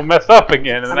instructions and he'll mess up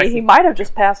again. And I mean, he might have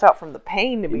just passed out from the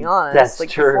pain, to be honest. That's like,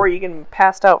 true. before you get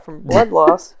passed out from blood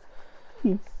loss.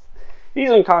 He's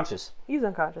unconscious. He's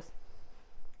unconscious.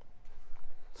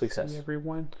 Success.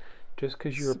 everyone, just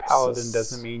because you're a paladin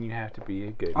doesn't mean you have to be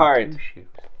a good All right. shoot.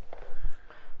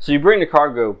 So you bring the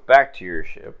cargo back to your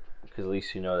ship, because at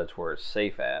least you know that's where it's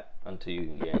safe at until you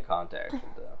can get in contact with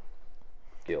the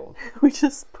guild. We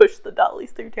just push the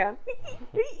dollies through town.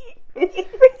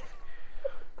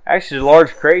 Actually, the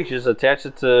large crate, just attach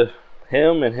it to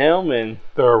him, and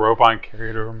Throw a rope on,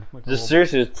 carry it over him. Like a just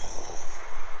little-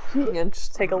 seriously, And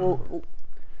just take a little,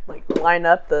 line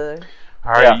up the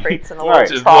all right, crates in a All little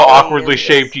right. it's a trolley little awkwardly and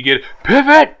shaped. just- You get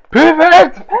pivot.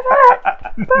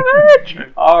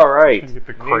 all right. Get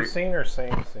the New crate. scene or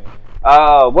same scene?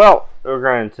 Well, we're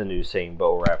going into a new scene,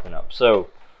 but we're wrapping up. So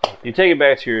you take it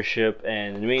back to your ship,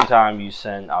 and in the meantime, you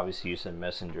send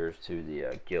messengers to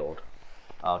the guild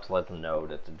to let them know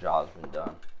that the job's been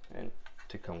done and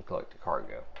to come collect the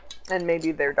cargo. And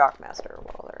maybe their dockmaster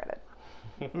while they're at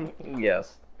it.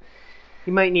 Yes.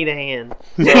 You might need a hand.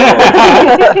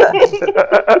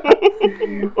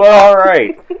 Well, all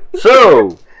right.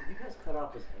 So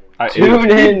tune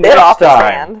in Bit next off his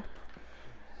time hand.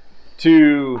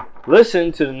 to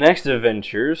listen to the next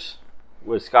adventures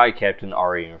with Sky Captain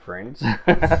Ari and friends.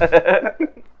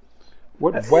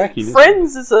 What wacky?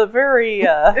 Friends is a very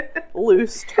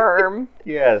loose term.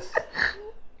 Yes.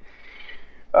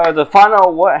 To find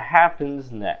out what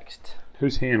happens next.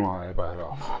 Whose hand will I bite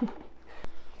off?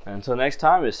 Until next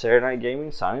time, it's Saturday Night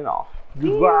Gaming signing off.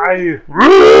 Goodbye.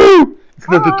 It's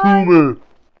not the tumor.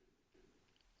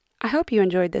 I hope you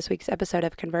enjoyed this week's episode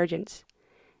of Convergence.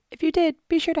 If you did,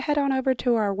 be sure to head on over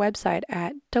to our website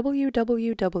at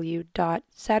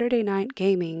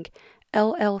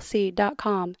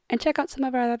www.saturdaynightgamingllc.com and check out some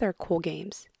of our other cool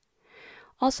games.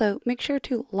 Also, make sure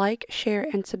to like, share,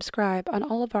 and subscribe on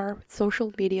all of our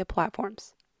social media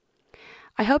platforms.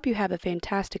 I hope you have a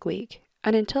fantastic week,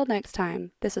 and until next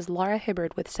time, this is Laura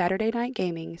Hibbard with Saturday Night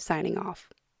Gaming signing off.